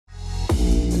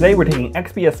Today we're taking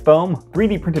XPS foam,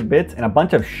 3D printed bits, and a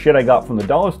bunch of shit I got from the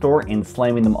dollar store and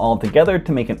slamming them all together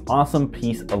to make an awesome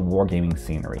piece of wargaming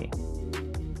scenery.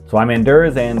 So I'm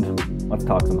Anders, and let's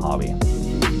talk some hobby.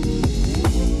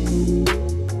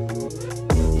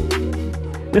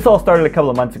 This all started a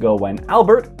couple of months ago when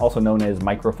Albert, also known as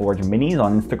Microforge Minis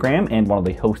on Instagram and one of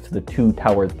the hosts of the Two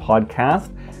Towers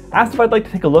podcast, asked if I'd like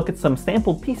to take a look at some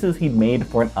sampled pieces he'd made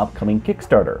for an upcoming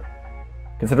Kickstarter.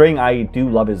 Considering I do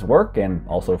love his work and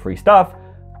also free stuff,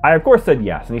 I of course said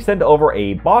yes, and he sent over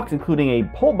a box including a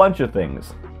whole bunch of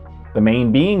things. The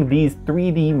main being these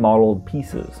 3D modeled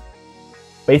pieces.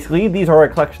 Basically, these are a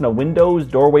collection of windows,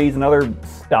 doorways, and other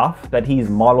stuff that he's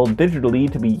modeled digitally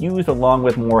to be used along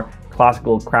with more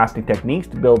classical crafting techniques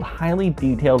to build highly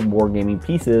detailed wargaming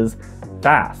pieces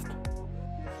fast.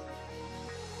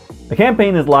 The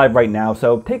campaign is live right now,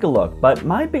 so take a look, but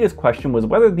my biggest question was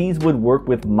whether these would work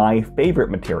with my favorite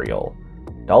material,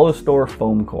 dollar store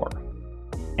foam core.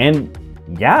 And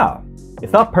yeah,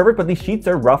 it's not perfect, but these sheets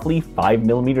are roughly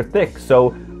 5mm thick,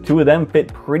 so two of them fit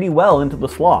pretty well into the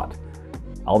slot,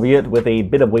 albeit with a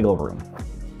bit of wiggle room.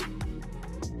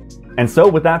 And so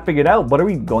with that figured out, what are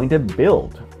we going to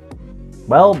build?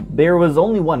 Well, there was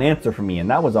only one answer for me, and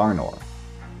that was Arnor.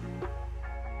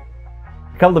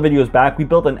 A couple of videos back, we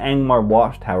built an Angmar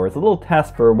watchtower as a little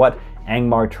test for what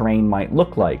Angmar terrain might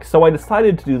look like, so I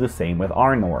decided to do the same with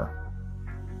Arnor.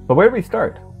 But where do we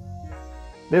start?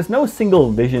 There's no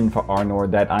single vision for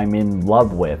Arnor that I'm in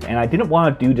love with, and I didn't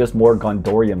want to do just more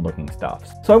Gondorian looking stuff.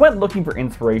 So I went looking for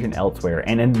inspiration elsewhere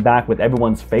and ended back with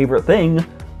everyone's favorite thing,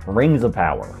 Rings of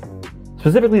Power.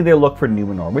 Specifically their look for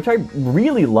Numenor, which I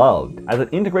really loved, as it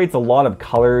integrates a lot of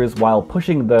colors while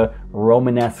pushing the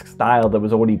Romanesque style that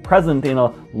was already present in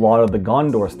a lot of the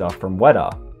Gondor stuff from Weta.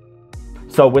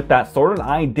 So with that sorted,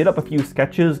 I did up a few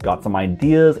sketches, got some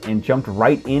ideas, and jumped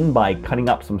right in by cutting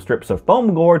up some strips of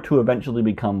foam gore to eventually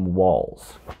become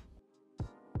walls.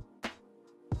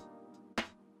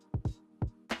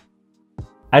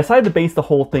 I decided to base the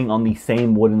whole thing on the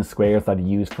same wooden squares that I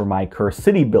used for my Cursed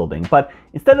City building, but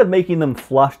instead of making them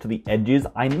flush to the edges,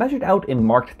 I measured out and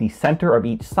marked the center of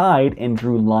each side and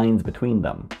drew lines between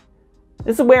them.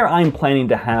 This is where I'm planning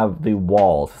to have the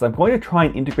walls, as I'm going to try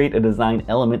and integrate a design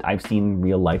element I've seen in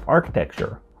real-life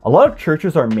architecture. A lot of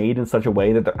churches are made in such a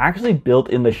way that they're actually built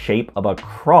in the shape of a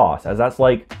cross, as that's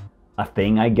like a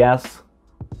thing, I guess,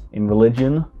 in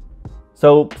religion.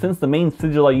 So since the main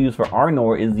sigil I use for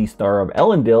Arnor is the Star of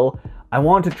Elendil, I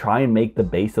wanted to try and make the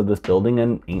base of this building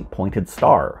an 8-pointed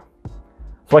star.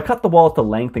 So I cut the walls to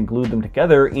length and glued them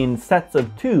together in sets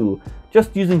of 2,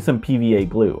 just using some PVA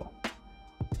glue.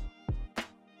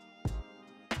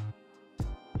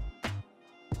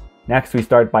 Next we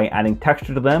start by adding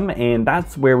texture to them, and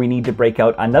that's where we need to break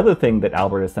out another thing that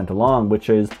Albert has sent along, which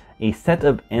is a set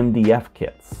of MDF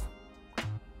kits.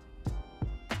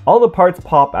 All the parts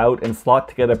pop out and slot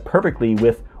together perfectly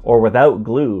with or without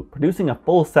glue, producing a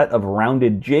full set of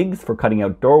rounded jigs for cutting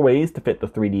out doorways to fit the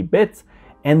 3D bits,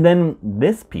 and then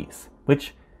this piece,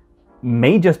 which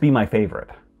may just be my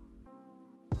favorite.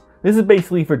 This is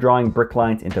basically for drawing brick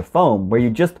lines into foam, where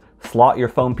you just slot your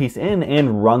foam piece in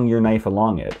and run your knife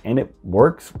along it, and it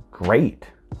works great.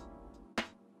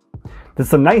 There's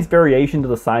some nice variation to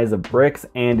the size of bricks,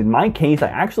 and in my case I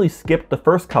actually skipped the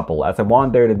first couple as I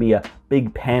wanted there to be a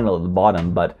big panel at the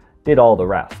bottom, but did all the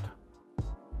rest.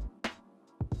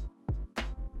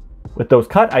 With those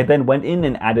cut, I then went in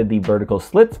and added the vertical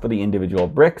slits for the individual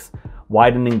bricks,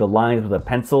 widening the lines with a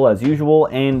pencil as usual,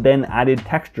 and then added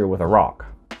texture with a rock.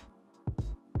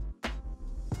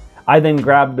 I then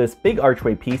grabbed this big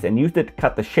archway piece and used it to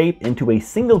cut the shape into a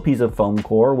single piece of foam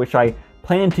core, which I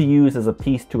plan to use as a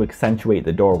piece to accentuate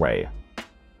the doorway.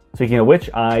 Speaking of which,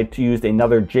 I used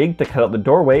another jig to cut out the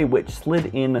doorway, which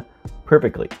slid in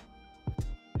perfectly.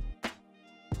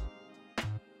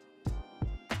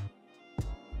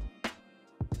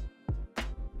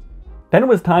 Then it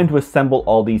was time to assemble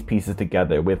all these pieces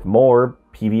together with more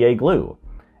PVA glue,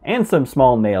 and some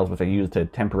small nails which I used to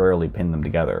temporarily pin them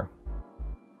together.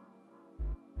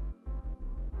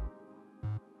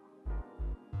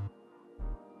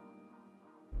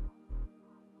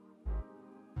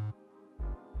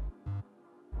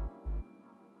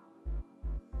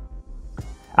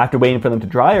 After waiting for them to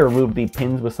dry, I removed the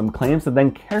pins with some clamps and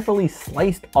then carefully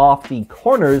sliced off the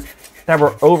corners that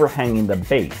were overhanging the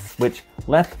base, which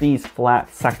left these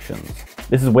flat sections.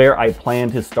 This is where I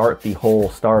plan to start the whole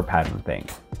star pattern thing.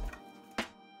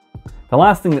 The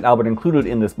last thing that Albert included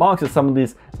in this box is some of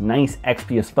this nice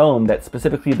XPS foam that's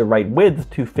specifically the right width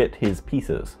to fit his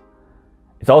pieces.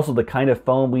 It's also the kind of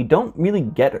foam we don't really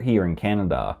get here in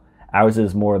Canada. Ours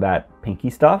is more that pinky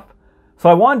stuff. So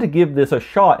I wanted to give this a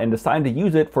shot and decided to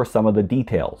use it for some of the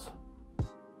details.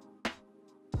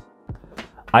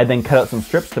 I then cut out some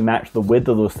strips to match the width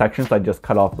of those sections I just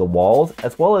cut off the walls,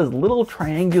 as well as little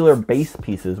triangular base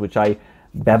pieces which I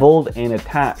beveled and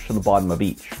attached to the bottom of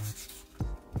each.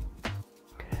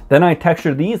 Then I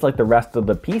textured these like the rest of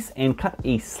the piece and cut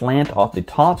a slant off the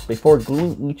top before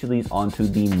gluing each of these onto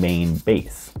the main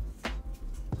base.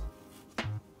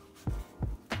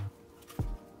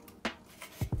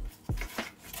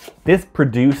 This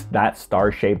produced that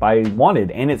star shape I wanted,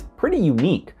 and it's pretty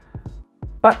unique.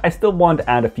 But I still wanted to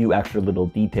add a few extra little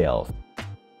details.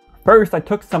 First, I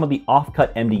took some of the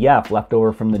offcut MDF left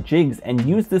over from the jigs and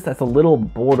used this as a little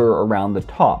border around the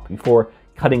top before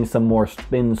cutting some more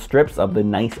thin strips of the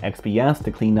nice XPS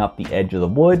to clean up the edge of the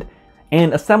wood,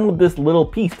 and assembled this little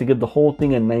piece to give the whole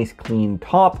thing a nice clean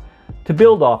top to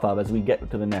build off of as we get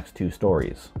to the next two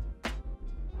stories.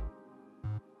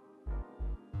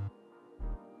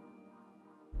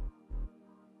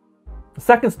 The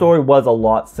second story was a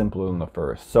lot simpler than the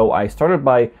first, so I started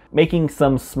by making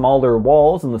some smaller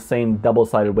walls in the same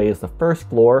double-sided way as the first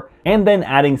floor, and then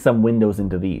adding some windows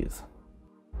into these.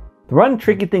 The one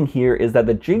tricky thing here is that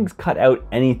the jigs cut out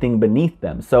anything beneath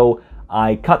them, so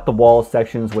I cut the wall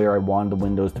sections where I wanted the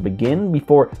windows to begin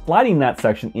before sliding that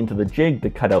section into the jig to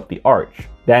cut out the arch.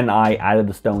 Then I added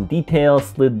the stone detail,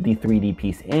 slid the 3D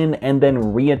piece in, and then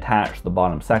reattached the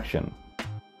bottom section.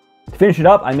 To finish it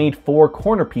up, I made 4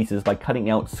 corner pieces by cutting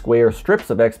out square strips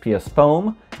of XPS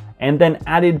foam, and then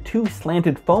added 2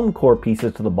 slanted foam core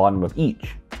pieces to the bottom of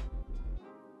each.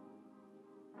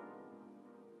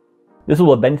 This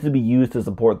will eventually be used to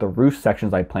support the roof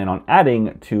sections I plan on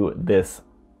adding to this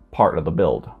part of the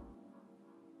build.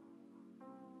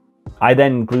 I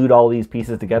then glued all these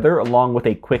pieces together along with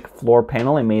a quick floor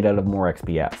panel I made out of more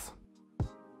XPS.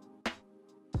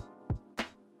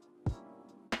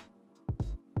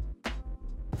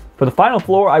 For the final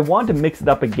floor, I wanted to mix it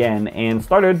up again and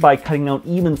started by cutting out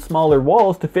even smaller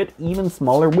walls to fit even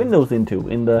smaller windows into,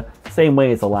 in the same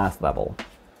way as the last level.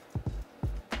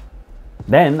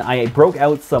 Then I broke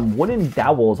out some wooden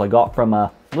dowels I got from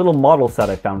a little model set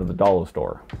I found at the dollar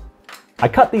store. I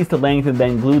cut these to length and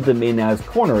then glued them in as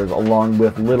corners along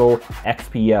with little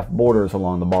XPF borders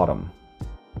along the bottom.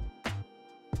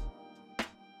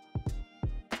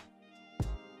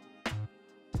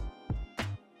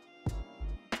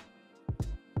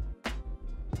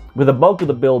 With the bulk of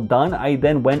the build done, I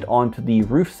then went on to the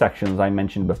roof sections I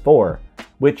mentioned before,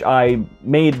 which I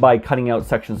made by cutting out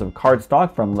sections of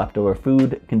cardstock from leftover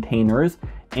food containers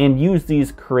and used these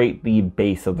to create the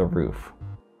base of the roof.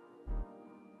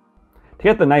 To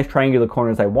get the nice triangular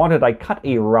corners I wanted, I cut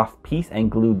a rough piece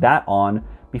and glued that on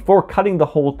before cutting the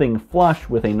whole thing flush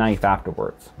with a knife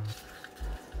afterwards.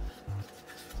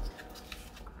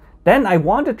 Then I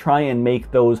wanted to try and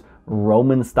make those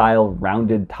Roman-style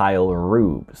rounded tile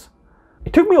roofs.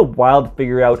 It took me a while to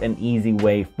figure out an easy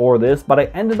way for this, but I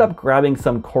ended up grabbing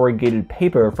some corrugated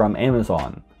paper from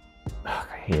Amazon. Ugh,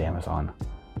 I hate Amazon.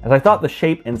 As I thought the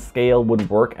shape and scale would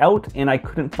work out, and I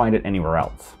couldn't find it anywhere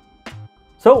else.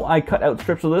 So I cut out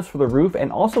strips of this for the roof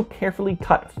and also carefully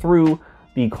cut through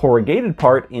the corrugated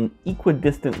part in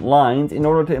equidistant lines in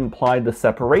order to imply the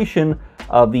separation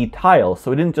of the tile,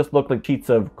 so it didn't just look like sheets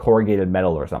of corrugated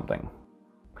metal or something.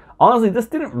 Honestly, this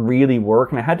didn't really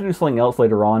work, and I had to do something else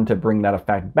later on to bring that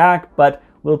effect back, but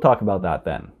we'll talk about that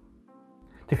then.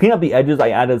 To clean up the edges, I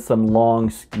added some long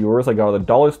skewers I got at the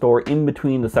dollar store in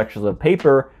between the sections of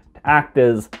paper to act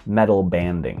as metal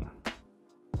banding.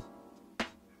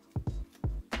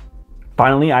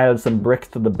 Finally, I added some bricks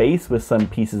to the base with some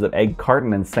pieces of egg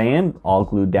carton and sand, all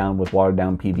glued down with watered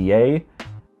down PVA.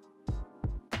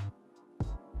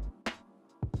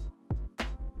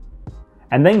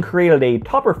 And then created a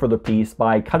topper for the piece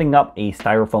by cutting up a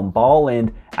styrofoam ball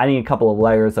and adding a couple of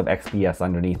layers of XPS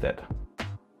underneath it.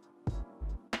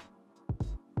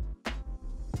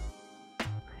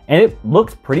 And it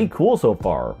looks pretty cool so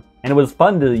far, and it was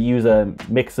fun to use a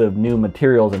mix of new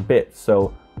materials and bits,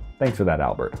 so thanks for that,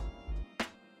 Albert.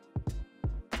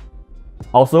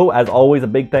 Also, as always, a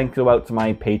big thank you out to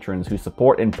my patrons whose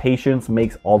support and patience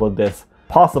makes all of this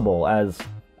possible, as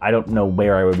I don't know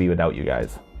where I would be without you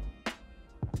guys.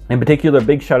 In particular, a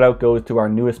big shout out goes to our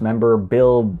newest member,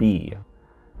 Bill B.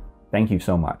 Thank you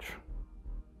so much.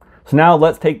 So now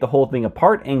let's take the whole thing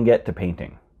apart and get to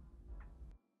painting.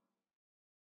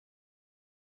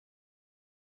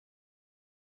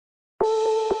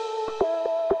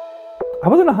 I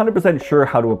wasn't 100% sure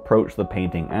how to approach the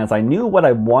painting, as I knew what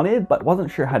I wanted but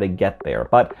wasn't sure how to get there.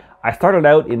 But I started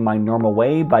out in my normal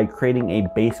way by creating a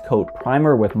base coat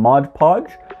primer with Mod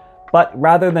Podge, But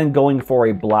rather than going for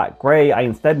a black-gray, I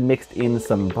instead mixed in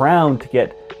some brown to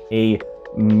get a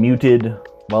muted,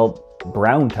 well,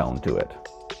 brown tone to it,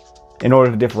 in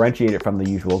order to differentiate it from the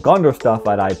usual Gondor stuff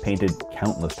that I've painted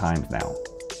countless times now.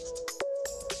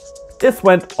 This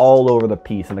went all over the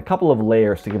piece in a couple of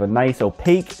layers to give a nice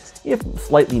opaque, if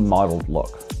slightly mottled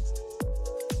look.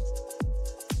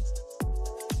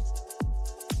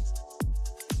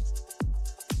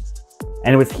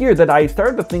 And it was here that I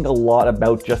started to think a lot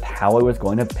about just how I was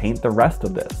going to paint the rest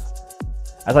of this.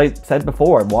 As I said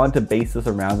before, I wanted to base this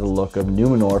around the look of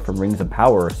Numenor from Rings of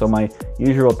Power, so my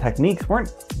usual techniques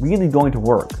weren't really going to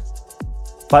work.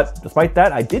 But despite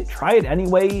that, I did try it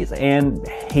anyways and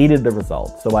hated the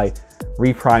results, so I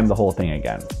reprimed the whole thing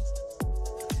again.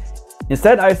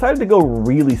 Instead, I decided to go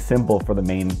really simple for the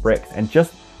main bricks and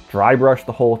just dry brush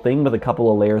the whole thing with a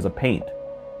couple of layers of paint.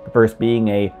 The first being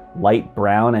a light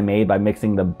brown I made by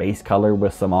mixing the base color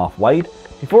with some off-white,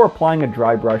 before applying a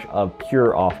dry brush of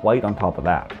pure off-white on top of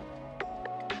that.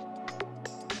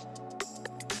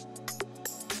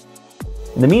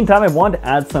 In the meantime, I wanted to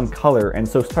add some color, and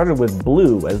so started with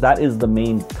blue, as that is the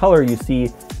main color you see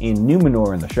in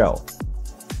Numenor in the show.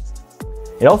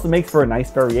 It also makes for a nice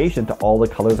variation to all the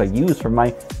colors I use from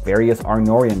my various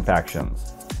Arnorian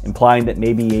factions, implying that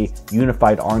maybe a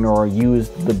unified Arnor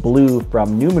used the blue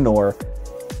from Numenor,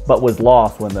 but was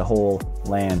lost when the whole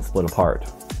land split apart.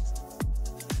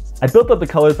 I built up the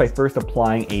colors by first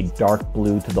applying a dark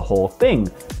blue to the whole thing,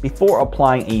 before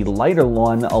applying a lighter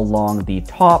one along the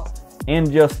top,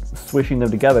 and just swishing them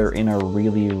together in a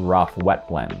really rough wet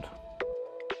blend.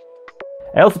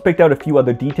 I also picked out a few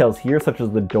other details here, such as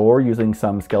the door using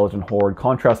some Skeleton Horde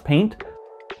contrast paint,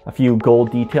 a few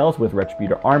gold details with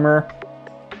Retributor armor,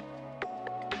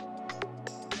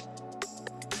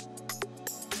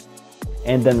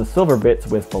 and then the silver bits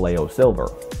with Vallejo silver.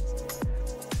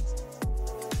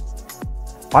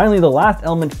 Finally, the last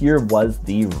element here was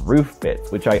the roof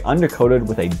bits, which I undercoated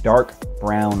with a dark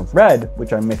brown red,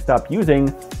 which I mixed up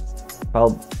using,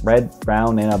 well, red,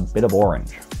 brown, and a bit of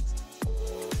orange.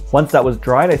 Once that was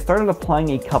dried, I started applying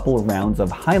a couple of rounds of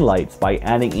highlights by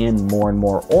adding in more and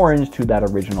more orange to that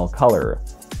original color.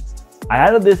 I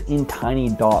added this in tiny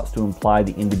dots to imply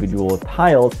the individual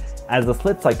tiles, as the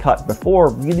slits I cut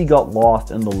before really got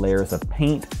lost in the layers of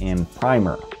paint and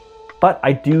primer. But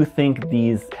I do think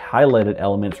these highlighted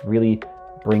elements really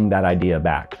bring that idea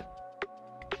back.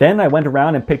 Then I went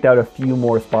around and picked out a few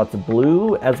more spots of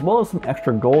blue, as well as some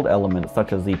extra gold elements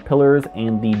such as the pillars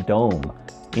and the dome,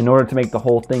 in order to make the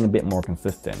whole thing a bit more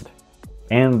consistent.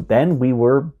 And then we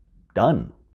were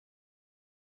done.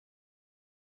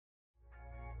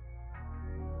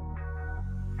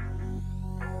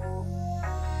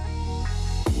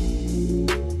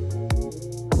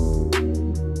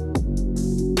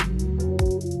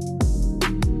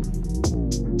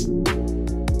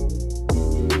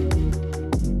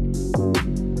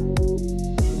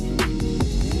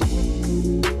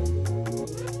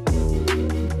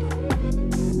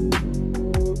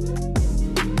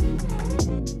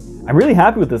 I'm really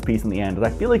happy with this piece in the end, as I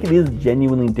feel like it is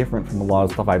genuinely different from a lot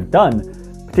of stuff I've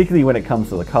done, particularly when it comes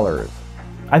to the colors.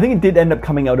 I think it did end up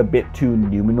coming out a bit too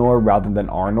Numenor rather than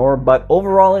Arnor, but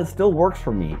overall it still works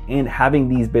for me, and having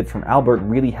these bits from Albert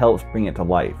really helps bring it to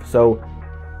life, so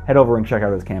head over and check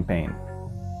out his campaign.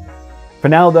 For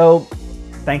now though,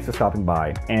 thanks for stopping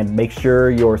by, and make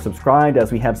sure you're subscribed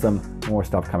as we have some more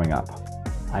stuff coming up.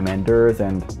 I'm Enders,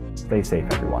 and stay safe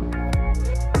everyone.